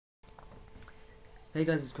Hey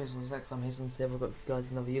guys, it's Chris on Sex. I'm here today. We've got you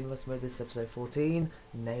guys another Universe Mode. This is episode 14.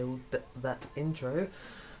 Nailed that intro.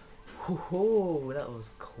 Whoo, that was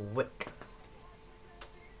quick.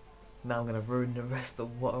 Now I'm gonna ruin the rest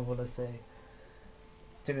of what I want to say.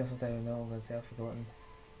 To be honest, I don't even know what I'm gonna say. I've forgotten.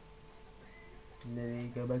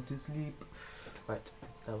 Lily, go back to sleep. Right,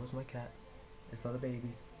 that was my cat. It's not a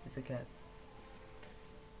baby. It's a cat.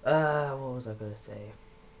 What was I gonna say?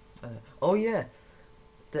 Oh yeah,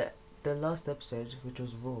 the the last episode, which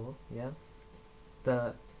was Raw. Yeah,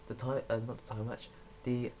 the time, not the time match.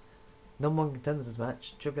 The number one contenders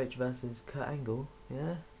match, Triple H versus Kurt Angle,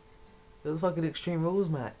 yeah? It was a fucking Extreme Rules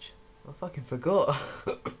match. I fucking forgot.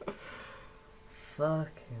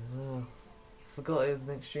 Fucking hell. Forgot it was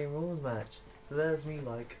an Extreme Rules match. So there's me,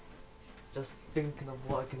 like, just thinking of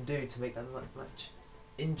what I can do to make that match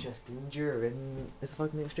interesting, enduring. It's a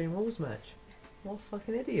fucking Extreme Rules match. What a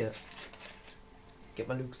fucking idiot. Get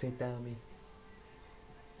my Luke Said down me.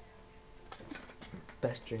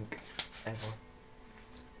 Best drink ever.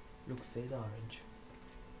 Luke Said Orange.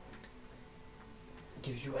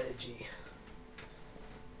 Gives you energy.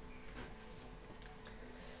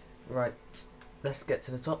 Right, let's get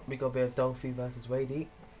to the top. We got a bit of Dolphy versus Wadey.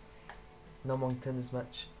 Number one contenders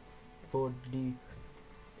match for the.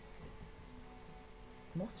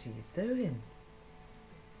 What are you doing?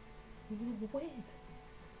 You're weird.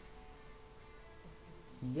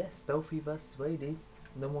 Yes, Dolphy versus Wadey.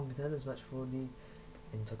 Number one contenders match for the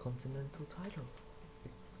Intercontinental title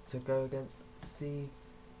to go against C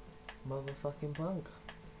motherfucking Punk.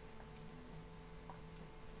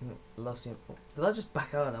 Love CM Punk. Did I just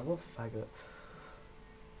back out of that? What a faggot.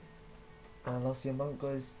 I love CM Punk.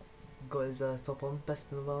 Got his top on.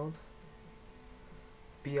 Best in the world.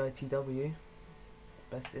 BITW.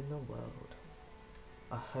 Best in the world.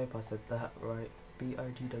 I hope I said that right.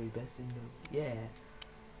 BITW, best in the. Yeah.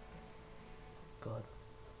 God.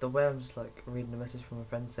 The way I'm just like reading a message from a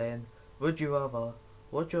friend saying, would you rather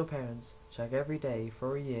watch your parents shag every day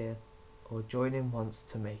for a year or join in once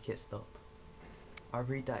to make it stop? I'll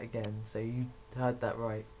read that again so you heard that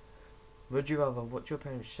right. Would you rather watch your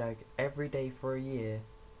parents shag every day for a year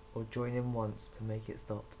or join in once to make it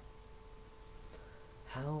stop?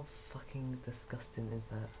 How fucking disgusting is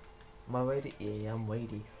that? Am I Wadey? Yeah, I'm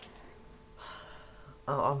Wadey.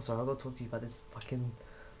 Oh, I'm sorry, I've got to talk to you about this fucking.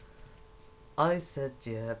 I said,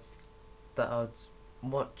 yeah, that I'd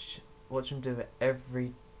watch him do it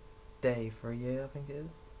every day for a year, I think it is.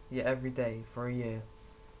 Yeah, every day for a year.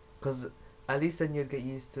 Because at least then you'd get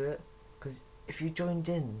used to it. Because if you joined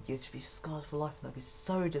in, you'd be scarred for life and that'd be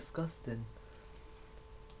so disgusting.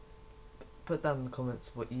 Put down in the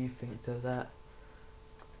comments what you think to that.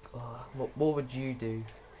 Oh, what would you do?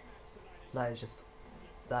 That is just,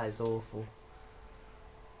 that is awful.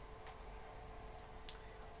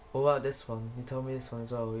 What about this one? He told me this one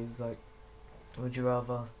as well. He's like, would you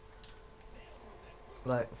rather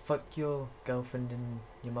like fuck your girlfriend in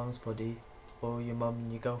your mum's body or your mum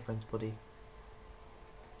in your girlfriend's body?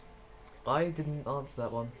 I didn't answer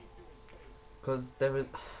that one because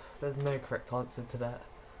there's no correct answer to that.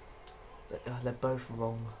 They're both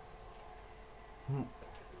wrong.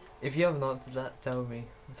 If you haven't answered that, tell me.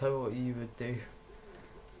 Tell me what you would do.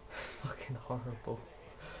 It's fucking horrible.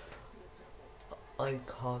 I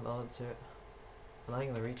can't answer it. And I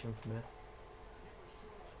ain't gonna reach him from here.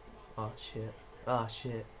 Ah shit. Ah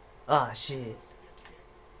shit. Ah shit.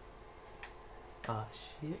 Ah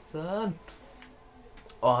shit, son.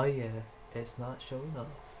 Oh yeah, it's not showing off.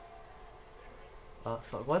 Ah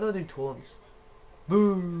fuck. Why do I do taunts?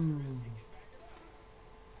 Boom.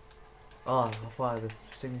 Ah, I thought I had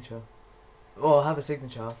a signature. Oh, I have a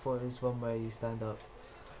signature. I thought it was one where you stand up.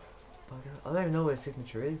 But I don't even know where a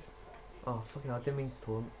signature is. Oh fucking! I didn't mean to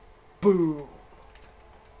taunt. Boom.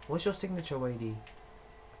 What's your signature, Wadey?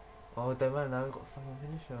 Oh, don't matter now. I've got a fucking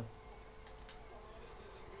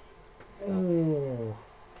finisher. Ooh.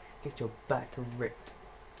 Get your back ripped.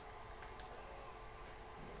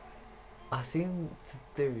 I seem to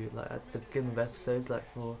do like at the beginning of episodes, like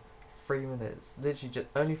for 3 minutes, literally just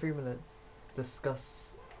only 3 minutes,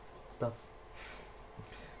 discuss stuff.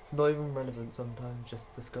 Not even relevant sometimes,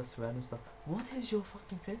 just discuss random stuff. What is your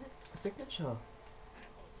fucking signature?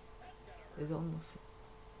 Is it on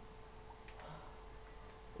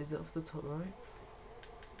the? Is it off the top right?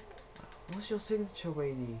 What's your signature,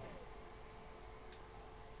 Wadey?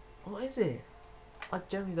 What is it? I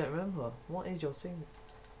generally don't remember. What is your signature?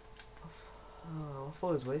 Oh, I thought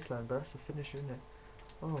it was Wasteland, but that's the finisher, isn't it?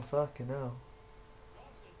 Oh, fucking hell.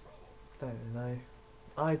 Don't know.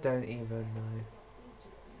 I don't even know.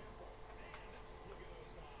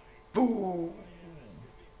 Boom!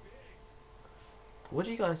 What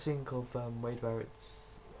do you guys think of Wade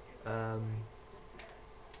Barrett's um,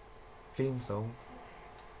 theme song?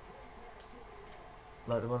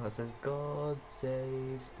 Like the one that says "God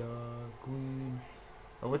save the Queen."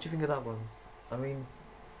 And what do you think of that one? I mean,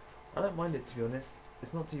 I don't mind it, to be honest.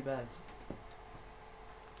 It's not too bad.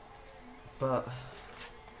 But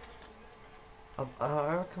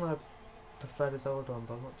I reckon I prefer this old one,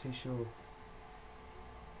 but I'm not too sure.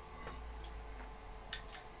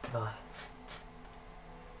 Ah.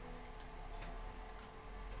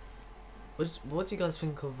 What do you guys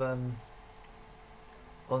think of on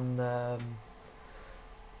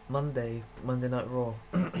Monday Night Raw?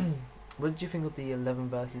 What did you think of the 11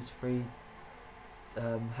 versus 3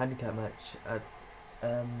 handicap match at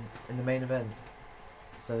in the main event?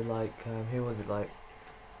 So like who was it, like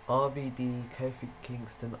RVD, Kofi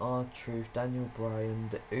Kingston, R-Truth, Daniel Bryan,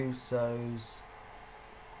 the Usos,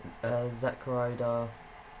 Zack Ryder.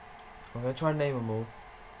 I'm gonna try and name them all.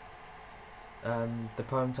 The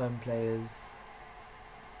primetime players.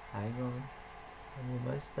 Hang on, I'm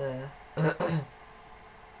almost there.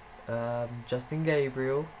 Justin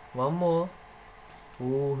Gabriel. One more.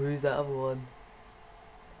 Oh, who's that other one?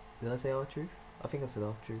 Did I say R-Truth? I think I said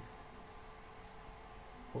R-Truth.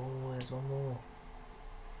 Oh, there's one more.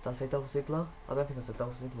 Did I say Dolph Ziggler? I don't think I said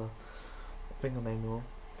Dolph Ziggler. I think I named them all.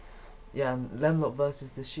 Yeah, and Lemlock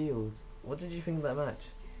versus The Shield. What did you think of that match?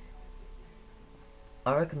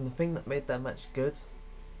 I reckon the thing that made that match good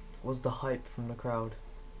was the hype from the crowd.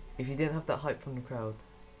 If you didn't have that hype from the crowd,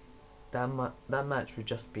 that match would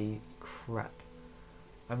just be crap.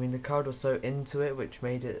 I mean, the crowd was so into it, which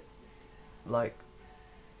made it like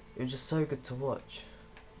it was just so good to watch,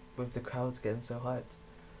 with the crowd getting so hyped.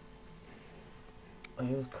 I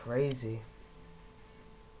mean, it was crazy.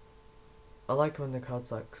 I like when the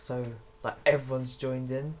crowd's like so, like everyone's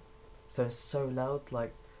joined in, so it's so loud.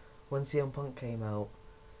 Like when CM Punk came out,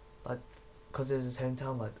 like because it was his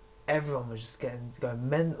hometown, like everyone was just going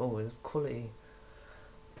mental. It was quality.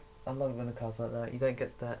 I love it when the crowd's like that. You don't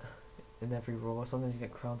get that in every Raw. Sometimes you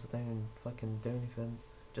get crowds that don't even fucking do anything.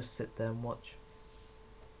 Just sit there and watch.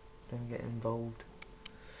 Don't get involved.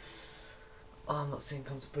 Oh, I'm not seeing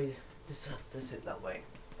comfortably. This has to sit that way.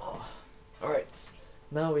 Oh. Alright.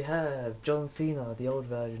 Now we have John Cena, the old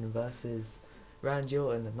version, versus Randy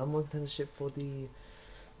Orton, the number one contendership for the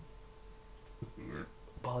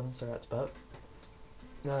pardon, sorry that's burp.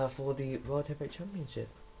 For the World Heavyweight Championship.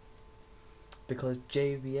 Because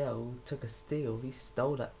JBL took a steal, he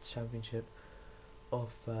stole that championship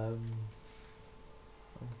off I'm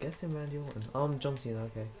guessing Randy Orton. Oh, I'm John Cena,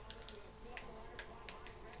 okay.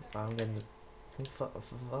 I'm getting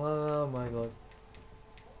oh my god.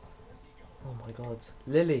 Oh my god.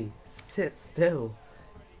 Lily, sit still.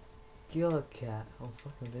 God, cat. I'm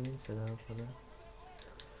fucking getting into now for that.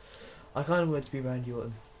 I kind of want to be Randy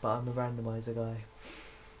Orton, but I'm a randomizer guy.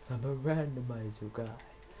 I'm a randomizer guy.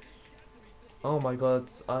 Oh my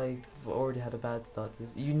god, I've already had a bad start to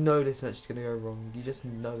this. You know this match is going to go wrong. You just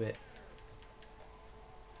know it.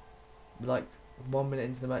 Like, 1 minute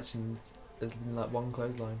into the match and there's been like one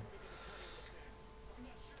clothesline.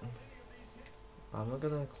 I'm not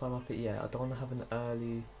going to climb up it yet. I don't want to have an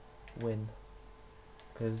early win.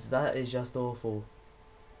 Because that is just awful.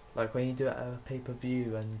 Like when you do it at a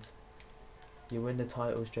pay-per-view and you win the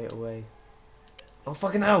title straight away. Oh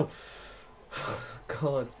fucking hell!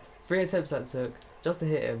 God. 3 attempts that took just to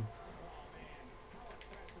hit him.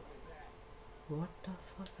 What the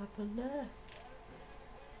fuck happened there?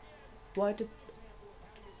 Why did...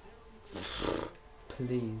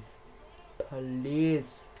 Please.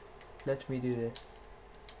 Please. Let me do this.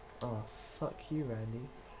 Oh, fuck you, Randy.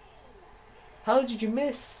 How did you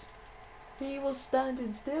miss? He was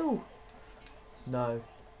standing still. No.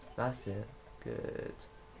 That's it. Good.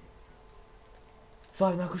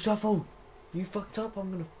 5 knuckle shuffle. You fucked up,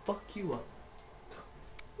 I'm gonna fuck you up.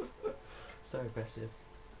 So aggressive.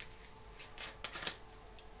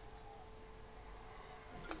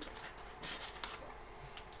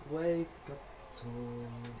 Wake up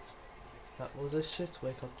taunt. That was a shit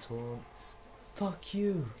wake up taunt. Fuck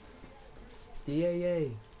you.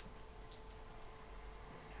 DAA.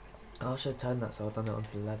 I should turn that so I've done it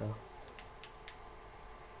onto the ladder.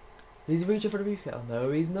 He's reaching for the reef getter.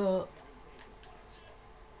 No, he's not.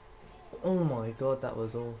 Oh my god, that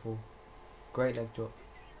was awful. Great leg drop.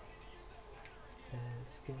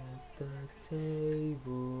 Let's get the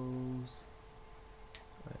tables.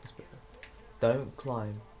 Right, let's put that. Don't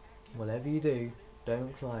climb. Whatever you do,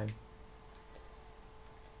 don't climb.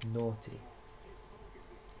 Naughty.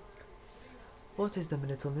 What is the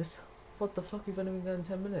minute on this? What the fuck, we've only been going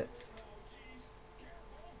 10 minutes.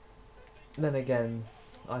 Then again,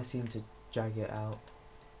 I seem to drag it out.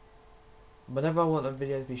 Whenever I want a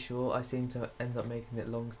video to be short, I seem to end up making it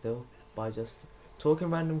long still by just talking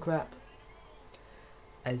random crap.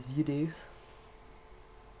 As you do.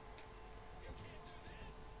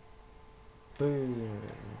 Boom.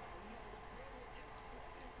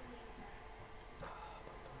 Oh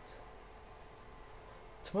my god.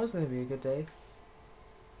 Tomorrow's gonna be a good day.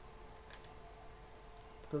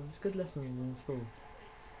 Because it's good lessons in school.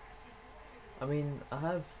 I mean, I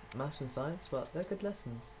have maths and science, but they're good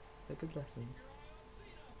lessons. They're good lessons.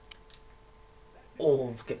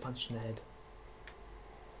 Oh, get punched in the head.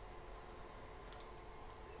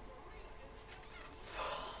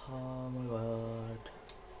 Oh my god.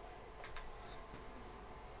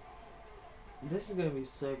 This is gonna be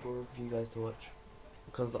so boring for you guys to watch.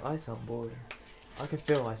 Because I sound boring. I can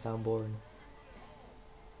feel I sound boring.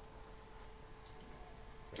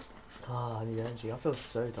 I need energy. I feel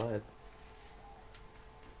so tired.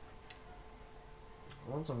 I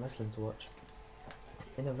want some wrestling to watch.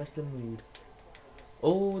 In a wrestling mood.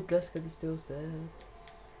 Oh, let's get the steel steps.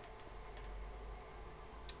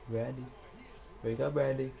 Randy. Wake up,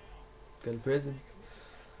 Randy. Go to prison.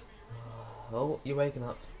 Oh, you're waking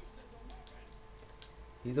up.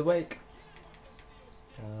 He's awake.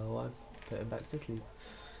 Oh, I put him back to sleep.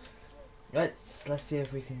 Right, let's see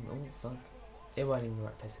if we can. Oh, fuck. It won't even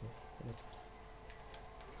right place me.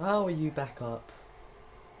 How are you back up?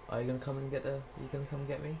 Are you gonna come and get the? Are you gonna come and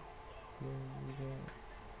get me?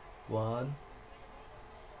 One.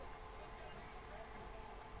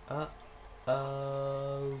 Oh.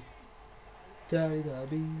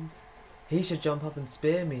 Teletubbies. He should jump up and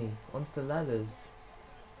spear me onto the ladders.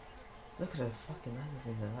 Look at the fucking ladders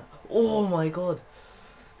in there. Oh my god.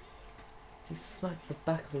 He smacked the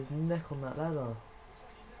back of his neck on that ladder.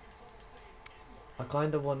 I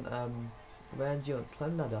kinda want Randy on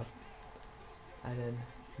climb ladder and then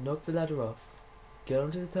knock the ladder off, get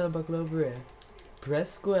onto the turnbuckle over here,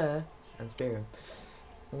 press square and spear him.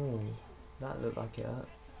 Oh, that looked like it hurt.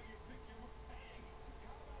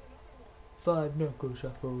 5 knuckle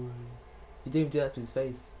shuffle. He didn't even do that to his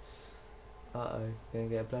face. Uh-oh, gonna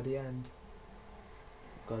get a bloody hand.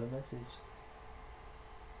 Got a message.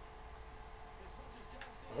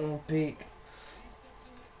 Oh, peak.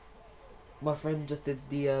 My friend just did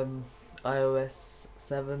the iOS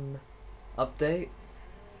 7 update,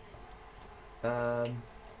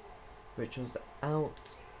 which was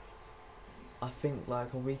out, I think,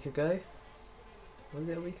 like a week ago. Was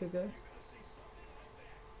it a week ago?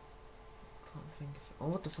 Can't think of it. Oh,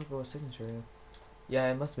 what the fuck was signature here? Yeah,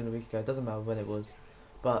 it must have been a week ago. It doesn't matter when it was,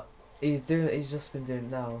 but he's just been doing it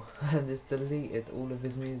now, and it's deleted all of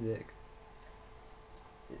his music.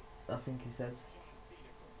 I think he said.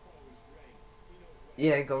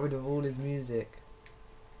 Yeah, he got rid of all his music.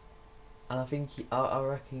 And I think I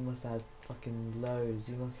reckon he must have had fucking loads.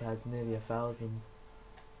 He must have had nearly 1,000.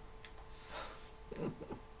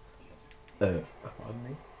 Pardon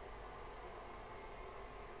me.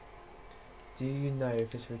 Do you know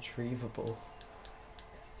if it's retrievable?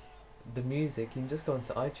 The music, you can just go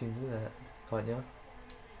onto iTunes, isn't it? Can't you?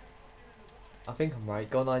 I think I'm right.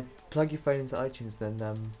 Go on, plug your phone into iTunes, then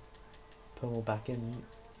put them all back in.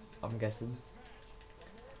 I'm guessing.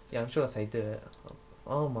 Yeah, I'm sure that's how you do it.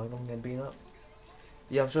 Oh my god, I'm getting beaten up.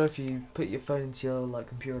 Yeah, I'm sure if you put your phone into your like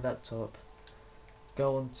computer or laptop,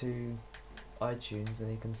 go onto iTunes,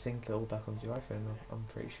 and you can sync it all back onto your iPhone. I'm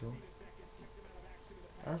pretty sure.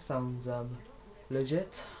 That sounds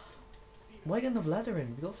legit. Why get another ladder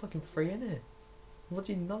in? We got fucking 3 in here. What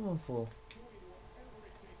do you need another one for?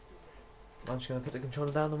 I'm just gonna put the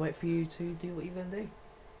controller down and wait for you to do what you're gonna do.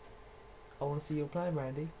 I wanna see your plan,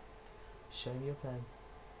 Randy. Show me your plan.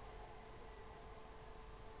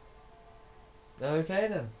 Okay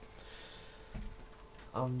then.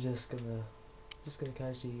 I'm just gonna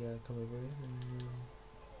casually come over here and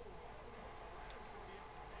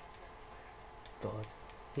God,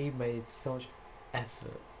 he made so much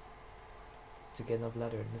effort to get another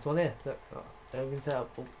ladder in. There's one here. Look, everything's set up.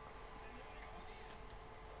 Oh.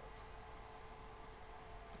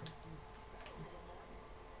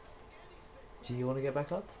 Do you want to get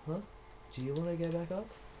back up? Huh? Do you want to get back up?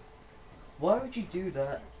 Why would you do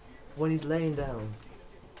that when he's laying down?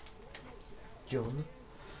 John.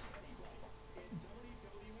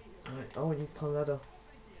 Right. Oh, we need to climb the ladder.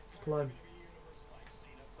 Climb.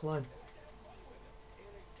 Climb.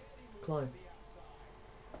 Climb.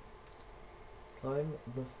 Climb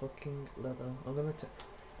the fucking ladder. I'm gonna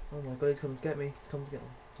oh my god, he's coming to get me. He's coming to get me.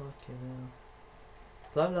 Fucking hell.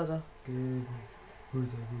 Climb ladder. Good. Who's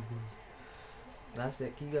everybody? That's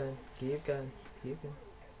it. Keep going. Keep going. Keep going.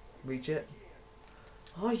 Reach it.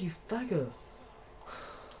 Oh, you faggot.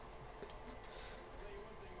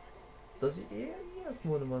 Does he? Yeah, he has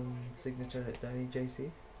more than one signature hit, don't he,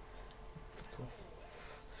 JC? Fuck off.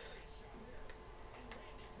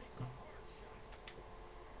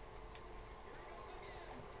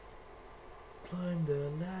 Climb the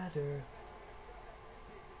ladder.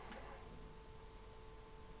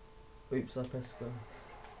 Oops, I pressed go.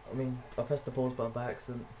 I pressed the pause button by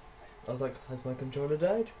accident. I was like, has my controller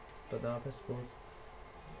died? But no, I pressed pause.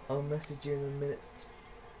 I'll message you in a minute,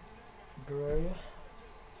 bro.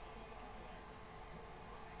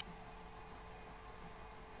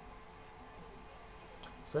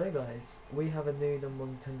 So guys, we have a new number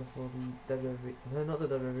one contender for the WWE, no not the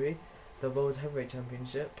WWE, the World Heavyweight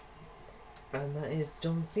Championship. And that is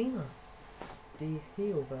John Cena, the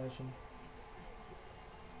heel version.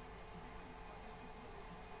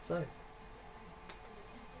 So,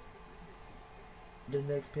 the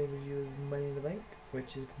next pay-per-view is Money in the Bank,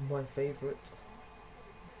 which is my favourite.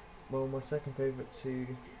 Well, my second favourite to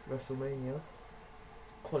WrestleMania.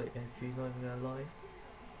 Quality pay-per-view, not even gonna lie.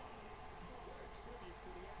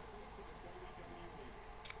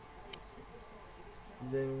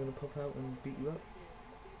 Is anyone gonna pop out and beat you up?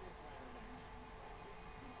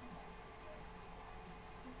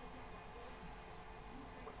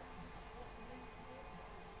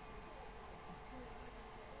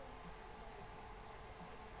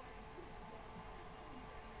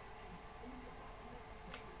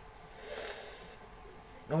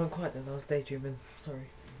 I went quiet then, I was daydreaming, sorry.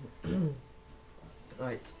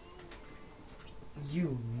 Right.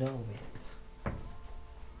 You know it.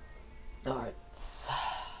 Alright.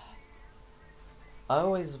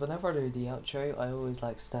 Whenever I do the outro, I always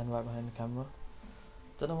like stand right behind the camera.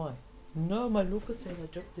 Don't know why. No, my Lucas said I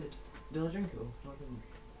dropped it. Did I drink it all? No, I didn't.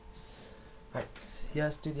 Right, yeah,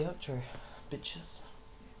 let's do the outro, bitches.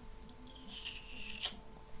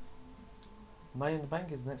 Money in the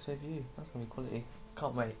Bank is the next pay-per-view. That's gonna be quality.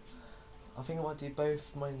 Can't wait. I think I might do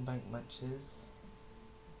both Money in the Bank matches.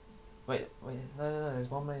 Wait, no, there's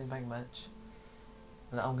one Money in the Bank match.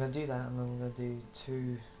 And I'm gonna do that, and then I'm gonna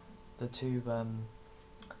do the two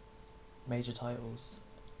major titles.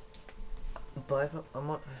 But if I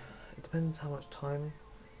might, it depends how much time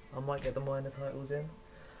I might get the minor titles in.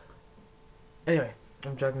 Anyway,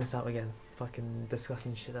 I'm dragging this out again. Fucking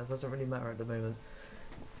discussing shit that doesn't really matter at the moment.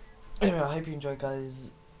 Anyway, I hope you enjoyed,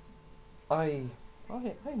 guys. I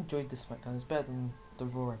enjoyed this SmackDown. It's better than the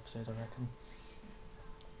Raw episode, I reckon.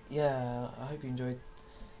 Yeah, I hope you enjoyed.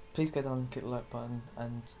 Please go down and click the like button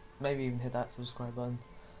and maybe even hit that subscribe button.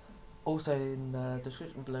 Also, in the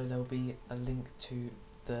description below there will be a link to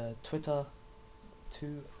the Twitter. If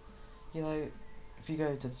you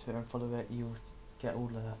go to the Twitter and follow it, you'll get all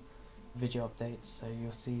the video updates. So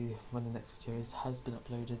you'll see when the next video has been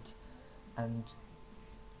uploaded, and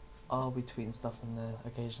I'll be tweeting stuff on there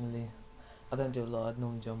occasionally. I don't do a lot. I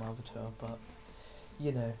normally do on my other Twitter, but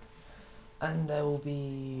you know. And there will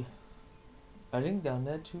be a link down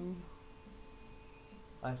there too.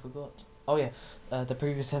 I forgot. Oh yeah, the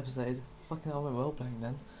previous episode. Fucking hell, I went well playing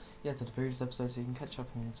then. Yeah, to the previous episode, so you can catch up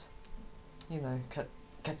and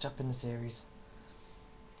catch up in the series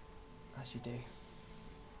as you do.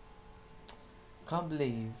 Can't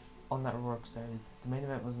believe on that Raw episode the main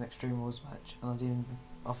event was an Extreme Rules match, and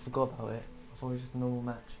I forgot about it. I thought it was just a normal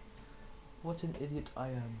match. What an idiot I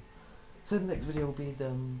am. So the next video will be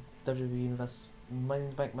the WWE Universe Money in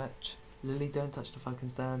the Bank match. Lily, don't touch the fucking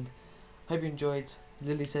stand. Hope you enjoyed.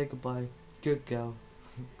 Lily, say goodbye. Good girl.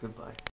 Goodbye.